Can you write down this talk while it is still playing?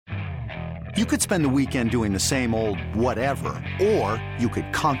You could spend the weekend doing the same old whatever, or you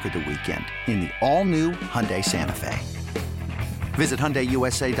could conquer the weekend in the all-new Hyundai Santa Fe. Visit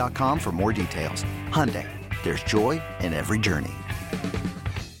HyundaiUSA.com for more details. Hyundai, there's joy in every journey.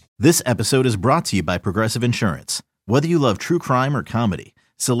 This episode is brought to you by Progressive Insurance. Whether you love true crime or comedy,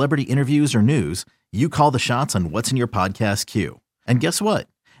 celebrity interviews or news, you call the shots on what's in your podcast queue. And guess what?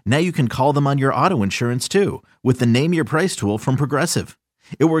 Now you can call them on your auto insurance too with the Name Your Price tool from Progressive.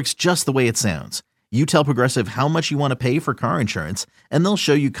 It works just the way it sounds. You tell Progressive how much you want to pay for car insurance, and they'll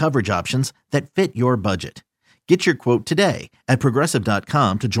show you coverage options that fit your budget. Get your quote today at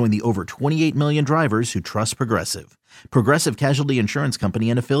Progressive.com to join the over 28 million drivers who trust Progressive. Progressive Casualty Insurance Company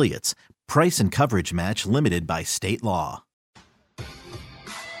and Affiliates. Price and coverage match limited by state law.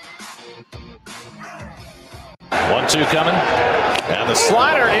 1-2 coming. And the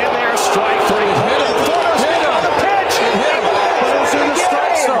slider in there. Strike three. Hit him. On the pitch. It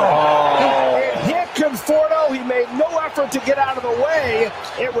hit Conforto. He made no effort to get out of the way.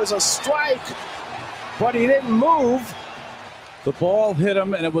 It was a strike, but he didn't move. The ball hit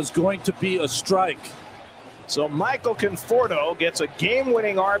him, and it was going to be a strike. So Michael Conforto gets a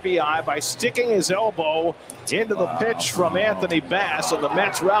game-winning RBI by sticking his elbow into the pitch from Anthony Bass, and the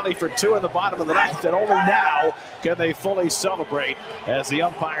Mets rally for two in the bottom of the ninth, and only now can they fully celebrate as the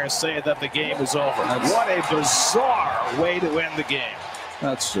umpires say that the game is over. What a bizarre way to end the game.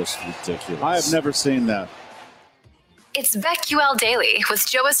 That's just ridiculous. I have never seen that. It's BetQL Daily with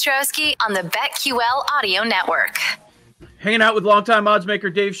Joe Ostrowski on the BetQL Audio Network. Hanging out with longtime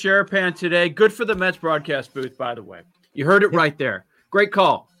oddsmaker Dave Sharapan today. Good for the Mets broadcast booth, by the way. You heard it right there. Great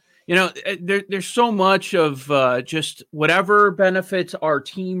call. You know, there's so much of just whatever benefits our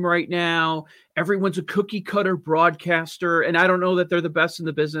team right now. Everyone's a cookie cutter broadcaster, and I don't know that they're the best in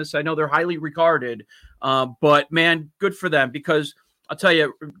the business. I know they're highly regarded, but man, good for them, because I'll tell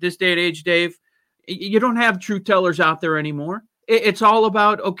you, this day and age, Dave, you don't have truth tellers out there anymore. It's all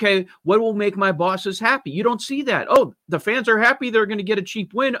about, okay, what will make my bosses happy? You don't see that. Oh, the fans are happy. They're going to get a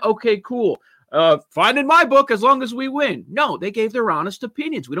cheap win. Okay, cool. Fine in my book as long as we win. No, they gave their honest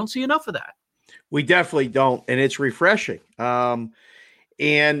opinions. We don't see enough of that. We definitely don't, and it's refreshing. And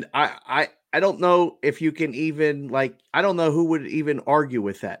I don't know if you can even, I don't know who would even argue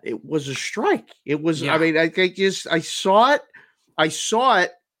with that. It was a strike. It was, yeah. I mean, I saw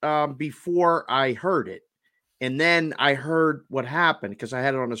it before I heard it. And then I heard what happened because I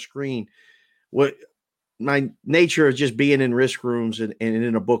had it on the screen. What my nature of just being in risk rooms and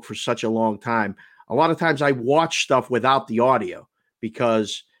in a book for such a long time. A lot of times I watch stuff without the audio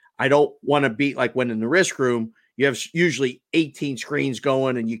because I don't want to be like when in the risk room, you have usually 18 screens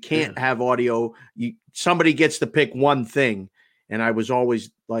going and you can't have audio. Somebody gets to pick one thing. And I was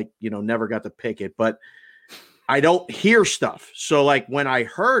always never got to pick it, but I don't hear stuff. So when I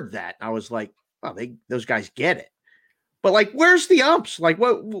heard that, I was like, well, those guys get it. But where's the umps?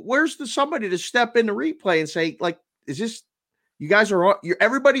 Where's somebody to step in the replay and say, is this, you guys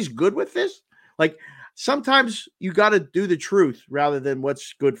everybody's good with this? Sometimes you got to do the truth rather than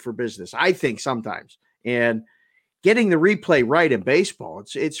what's good for business. I think sometimes, and getting the replay right in baseball,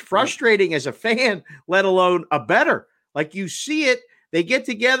 it's frustrating as a fan, let alone a bettor. You see it, they get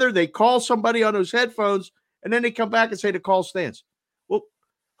together, they call somebody on those headphones, and then they come back and say the call stands.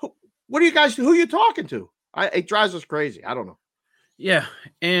 What are you guys? Who are you talking to? It drives us crazy. I don't know. Yeah,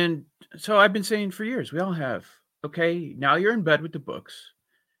 and so I've been saying for years, we all have. Okay, now you're in bed with the books.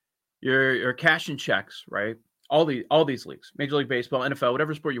 You're cashing checks, right? All these leagues, Major League Baseball, NFL,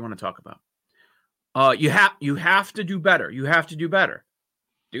 whatever sport you want to talk about. You have to do better. You have to do better.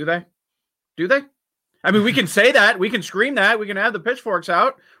 Do they? Do they? I mean, we can say that, we can scream that, we can have the pitchforks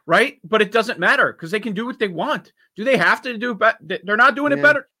out, right? But it doesn't matter because they can do what they want. Do they have to do better? They're not doing it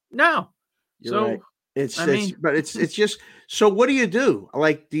better. No. You're right. It's just, so what do you do?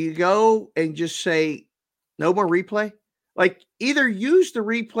 Do you go and just say no more replay? Either use the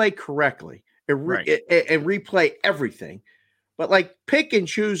replay correctly and replay everything, but pick and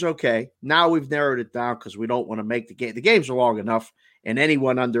choose. Okay, now we've narrowed it down because we don't want to make the game. The games are long enough, and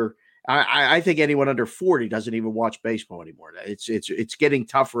anyone under, I think anyone under 40 doesn't even watch baseball anymore. It's getting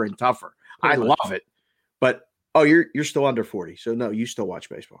tougher and tougher. I love it, but you're still under 40, so no, you still watch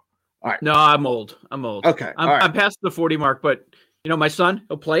baseball. All right. No, I'm old. Okay. I'm past the 40 mark, but my son,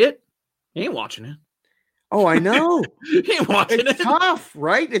 he'll play it. He ain't watching it. Oh, I know. He ain't watching it. It's tough,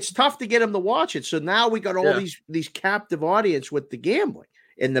 right? It's tough to get him to watch it. So now we got all these captive audience with the gambling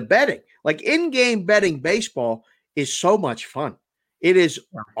and the betting. In-game betting baseball is so much fun. It is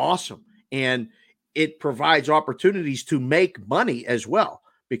awesome. And it provides opportunities to make money as well,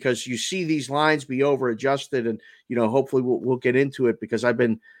 because you see these lines be over adjusted, and hopefully we'll get into it, because I've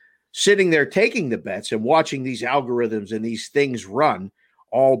been sitting there taking the bets and watching these algorithms and these things run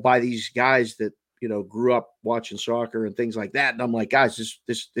all by these guys that, grew up watching soccer and things like that. And I'm like, guys,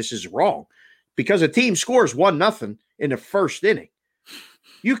 this is wrong, because a team scores 1-0 in the first inning.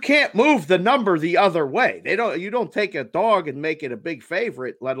 You can't move the number the other way. You don't take a dog and make it a big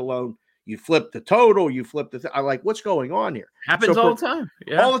favorite, let alone you flip the total, I'm like, what's going on here? Happens all the time.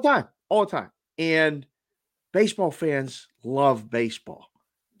 Yeah. All the time. And baseball fans love baseball.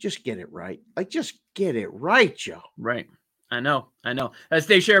 Just get it right. Just get it right, Joe. Right. I know. That's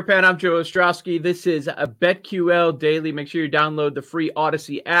Dave Sherapan. I'm Joe Ostrowski. This is a BetQL Daily. Make sure you download the free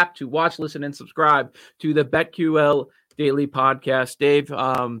Odyssey app to watch, listen, and subscribe to the BetQL Daily podcast. Dave,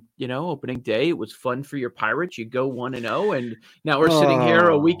 opening day, it was fun for your Pirates. You go 1-0, and now we're sitting here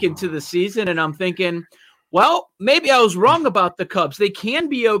a week into the season, and I'm thinking, well, maybe I was wrong about the Cubs. They can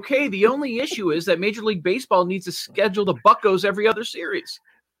be okay. The only issue is that Major League Baseball needs to schedule the Buccos every other series.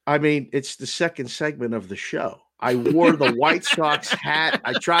 I mean, it's the second segment of the show. I wore the White Sox hat.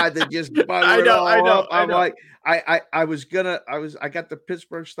 I tried to just butter it all up. I'm like, I got the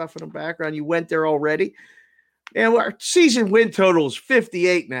Pittsburgh stuff in the background. You went there already. And our season win total is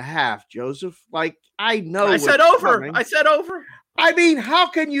 58.5, Joseph. I know. I said over. I mean, how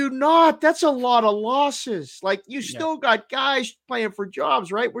can you not? That's a lot of losses. You still got guys playing for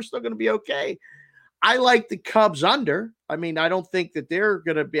jobs, right? We're still going to be okay. I like the Cubs under. I mean, I don't think that they're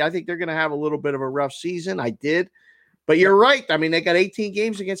going to be. I think they're going to have a little bit of a rough season. I did. But you're right. I mean, they got 18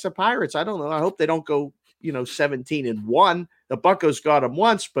 games against the Pirates. I don't know. I hope they don't go, 17-1. The Buccos got them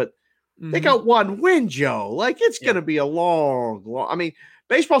once, but they got one win, Joe. It's going to be a long. I mean,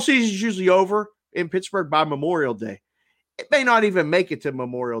 baseball season is usually over in Pittsburgh by Memorial Day. It may not even make it to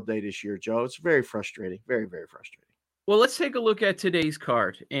Memorial Day this year, Joe. It's very frustrating. Very, very frustrating. Well, let's take a look at today's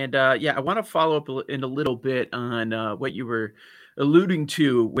card. And, I want to follow up in a little bit on what you were alluding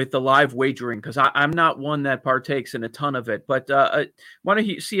to with the live wagering, because I'm not one that partakes in a ton of it. But I want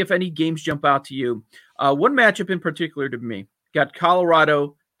to see if any games jump out to you. One matchup in particular to me, got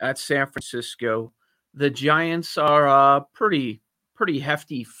Colorado at San Francisco. The Giants are a pretty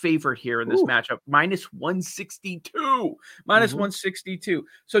hefty favorite here in this matchup, minus 162. Minus 162.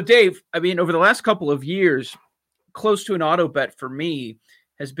 So, Dave, I mean, over the last couple of years, close to an auto bet for me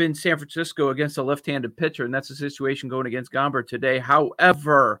has been San Francisco against a left-handed pitcher, and that's the situation going against Gomber today.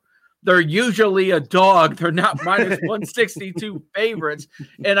 However, they're usually a dog. They're not minus 162 favorites.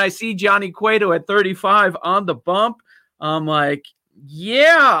 And I see Johnny Cueto at 35 on the bump. I'm like,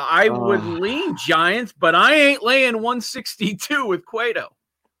 yeah, I would lean Giants, but I ain't laying 162 with Cueto.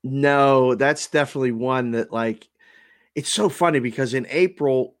 No, that's definitely one that, it's so funny because in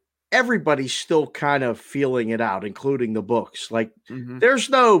April, everybody's still kind of feeling it out, including the books. There's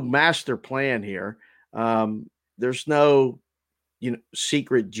no master plan here. There's no,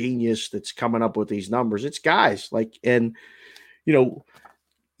 secret genius that's coming up with these numbers. It's guys and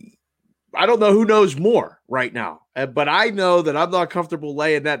I don't know who knows more right now, but I know that I'm not comfortable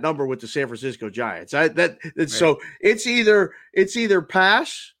laying that number with the San Francisco Giants. So it's either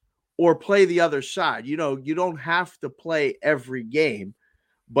pass or play the other side. You don't have to play every game.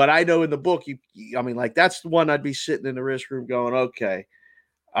 But I know in the book, that's the one I'd be sitting in the risk room going, okay,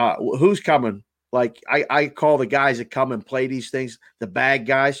 who's coming? I call the guys that come and play these things, the bag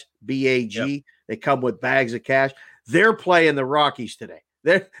guys, BAG. Yep. They come with bags of cash. They're playing the Rockies today.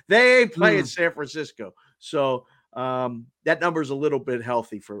 They ain't playing San Francisco. So that number's a little bit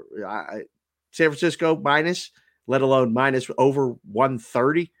healthy for San Francisco minus, let alone minus over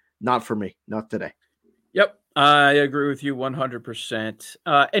 130. Not for me. Not today. Yep. I agree with you 100%.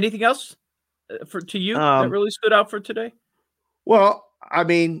 Anything else to you that really stood out for today? Well, I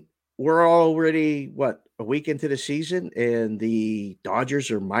mean, we're already, a week into the season, and the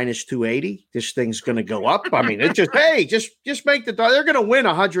Dodgers are minus 280. This thing's going to go up. I mean, it's just make they're going to win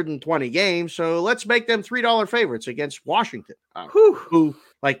 120 games. So let's make them $3 favorites against Washington.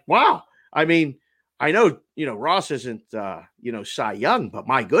 Wow. I mean, I know, Ross isn't, Cy Young, but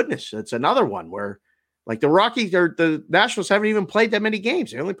my goodness, it's another one where, the Rockies, the Nationals haven't even played that many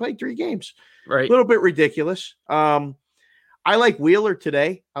games. They only played 3 games. Right. A little bit ridiculous. I like Wheeler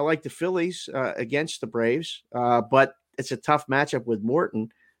today. I like the Phillies against the Braves, but it's a tough matchup with Morton.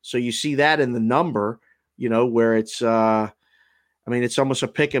 So you see that in the number, where it's, it's almost a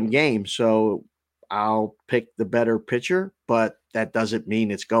pick 'em game. So I'll pick the better pitcher, but that doesn't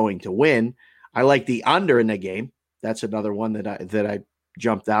mean it's going to win. I like the under in the game. That's another one that I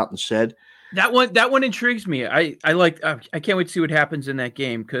jumped out and said. That one intrigues me. I can't wait to see what happens in that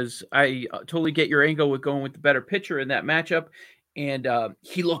game, because I totally get your angle with going with the better pitcher in that matchup. And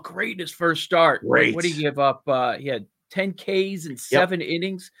he looked great his first start. Great. What did he give up? He had 10 Ks in 7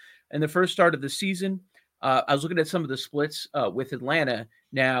 innings. in the first start of the season. I was looking at some of the splits with Atlanta.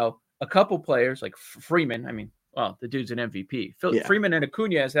 Now, a couple players like Freeman, I mean, well, the dude's an MVP. Freeman and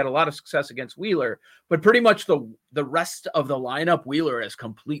Acuna has had a lot of success against Wheeler, but pretty much the rest of the lineup, Wheeler has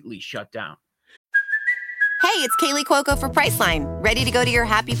completely shut down. Hey, it's Kaylee Cuoco for Priceline. Ready to go to your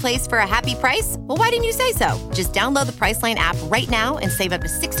happy place for a happy price? Well, why didn't you say so? Just download the Priceline app right now and save up to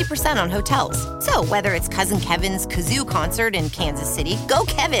 60% on hotels. So whether it's Cousin Kevin's Kazoo Concert in Kansas City, go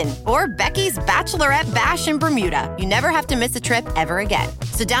Kevin, or Becky's Bachelorette Bash in Bermuda, you never have to miss a trip ever again.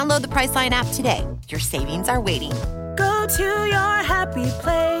 So download the Priceline app today. Your savings are waiting. Go to your happy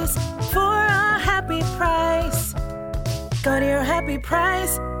place for a happy price. Go to your happy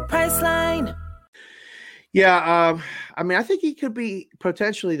price, Priceline. Yeah, I mean, I think he could be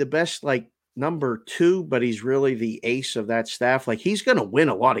potentially the best, like, number 2, but he's really the ace of that staff. Like, he's going to win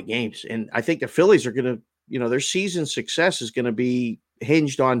a lot of games, and I think the Phillies are going to, their season success is going to be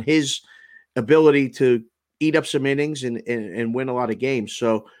hinged on his ability to eat up some innings and win a lot of games.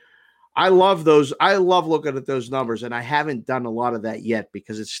 So I love those. I love looking at those numbers, and I haven't done a lot of that yet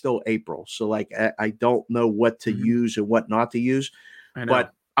because it's still April. So, like, I don't know what to use and what not to use,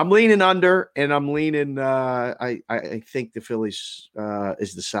 but I'm leaning under, and I'm leaning. I think the Phillies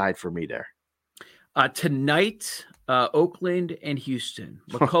is the side for me there. Tonight, Oakland and Houston.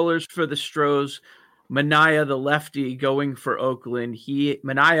 McCullers for the Stros. Manaea, the lefty, going for Oakland.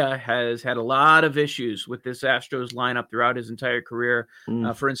 Manaea has had a lot of issues with this Astros lineup throughout his entire career.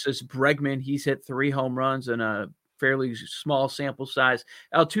 For instance, Bregman, he's hit 3 home runs in a fairly small sample size.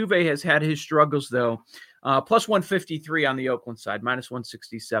 Altuve has had his struggles, though. Plus 153 on the Oakland side, minus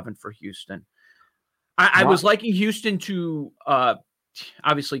 167 for Houston. I was liking Houston to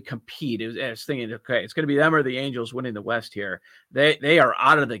obviously compete. I was thinking, okay, it's going to be them or the Angels winning the West here. They are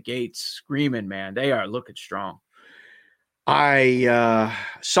out of the gates screaming, man. They are looking strong.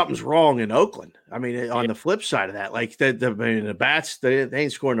 Something's wrong in Oakland. I mean, on the flip side of that, like the bats, they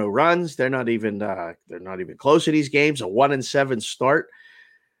ain't scoring no runs. They're not even close to these games. A 1-7 start.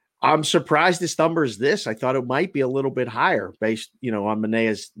 I'm surprised this number is this. I thought it might be a little bit higher based, on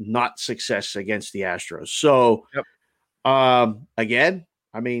Manaea's not success against the Astros. So, again,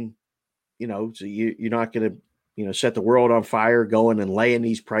 I mean, so you're not going to, set the world on fire going and laying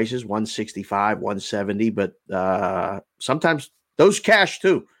these prices, 165, 170, but sometimes those cash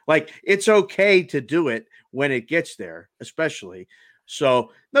too. Like, it's okay to do it when it gets there, especially.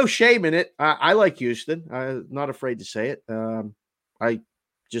 So no shame in it. I like Houston. I'm not afraid to say it. I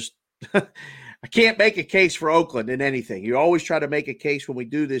can't make a case for Oakland in anything. You always try to make a case when we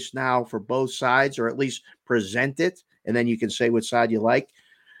do this now for both sides, or at least present it, and then you can say what side you like.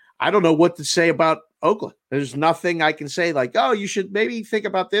 I don't know what to say about Oakland. There's nothing I can say like, oh, you should maybe think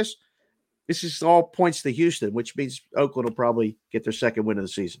about this. This is all points to Houston, which means Oakland will probably get their second win of the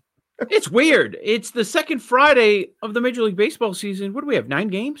season. It's weird. It's the second Friday of the Major League Baseball season. What do we have, 9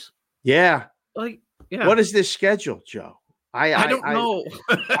 games? Yeah. Yeah. What is this schedule, Joe? I don't know.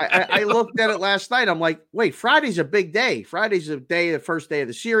 I looked at it last night. I'm like, wait, Friday's a big day. Friday's the first day of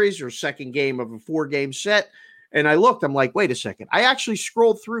the series or second game of a 4-game set. And I looked, I'm like, wait a second. I actually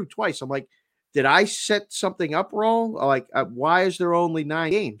scrolled through twice. I'm like, did I set something up wrong? Like, why is there only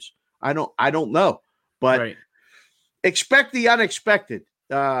 9 games? I don't know, but expect the unexpected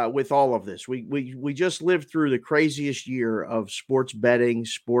with all of this. We just lived through the craziest year of sports betting,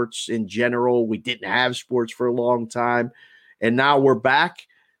 sports in general. We didn't have sports for a long time. And now we're back.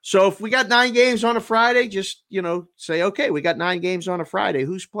 So if we got 9 games on a Friday, just, say, okay, we got 9 games on a Friday.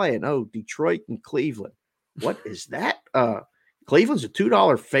 Who's playing? Oh, Detroit and Cleveland. What is that? Cleveland's a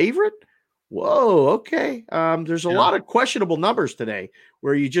 $2 favorite? Whoa, okay. There's a lot of questionable numbers today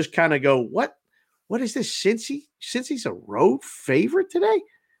where you just kind of go, what is this? Cincy's a road favorite today?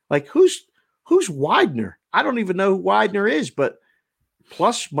 Like, who's Widener? I don't even know who Widener is, but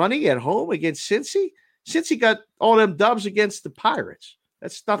plus money at home against Cincy? Cincy got all them dubs against the Pirates.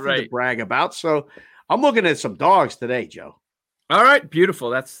 That's nothing to brag about. So I'm looking at some dogs today, Joe. All right,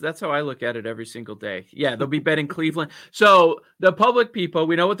 beautiful. That's how I look at it every single day. Yeah, they'll be betting Cleveland. So the public people,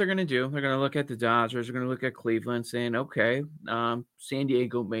 we know what they're going to do. They're going to look at the Dodgers. They're going to look at Cleveland, saying, okay, San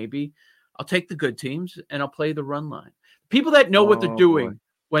Diego maybe. I'll take the good teams, and I'll play the run line. People that know what they're doing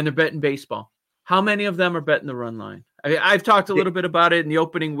when they're betting baseball, how many of them are betting the run line? I mean, I've talked a little bit about it in the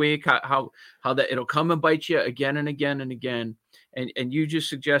opening week, how that it'll come and bite you again and again and again. And you just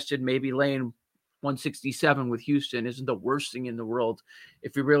suggested maybe laying 167 with Houston isn't the worst thing in the world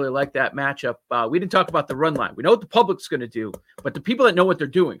if you really like that matchup. We didn't talk about the run line. We know what the public's going to do, but the people that know what they're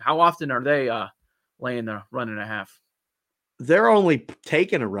doing, how often are they laying the 1.5? They're only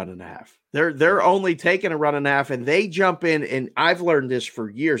taking a 1.5. They're only taking a run and a half, and they jump in. And I've learned this for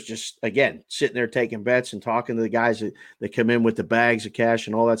years, just again, sitting there taking bets and talking to the guys that come in with the bags of cash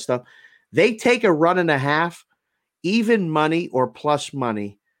and all that stuff. They take a run and a half, even money or plus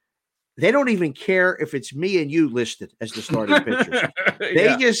money. They don't even care if it's me and you listed as the starting pitchers.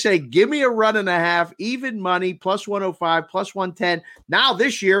 They just say, give me a run and a half, even money, plus 105, plus 110. Now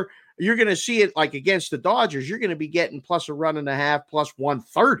this year, you're going to see it like against the Dodgers. You're going to be getting plus a run and a half, plus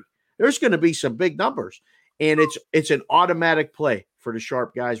 130. There's going to be some big numbers. And it's an automatic play for the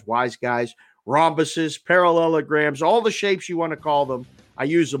sharp guys, wise guys, rhombuses, parallelograms, all the shapes you want to call them. I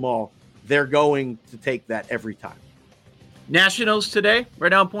use them all. They're going to take that every time. Nationals today, right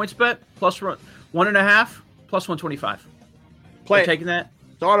now on PointsBet, plus 1.5, plus 125. Play taking that?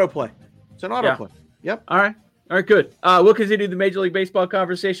 It's auto play. It's an auto play. Yep. All right, good. We'll continue the Major League Baseball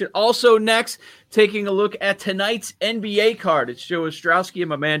conversation. Also next, taking a look at tonight's NBA card. It's Joe Ostrowski and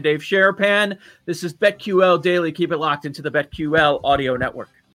my man Dave Sharapan. This is BetQL Daily. Keep it locked into the BetQL audio network.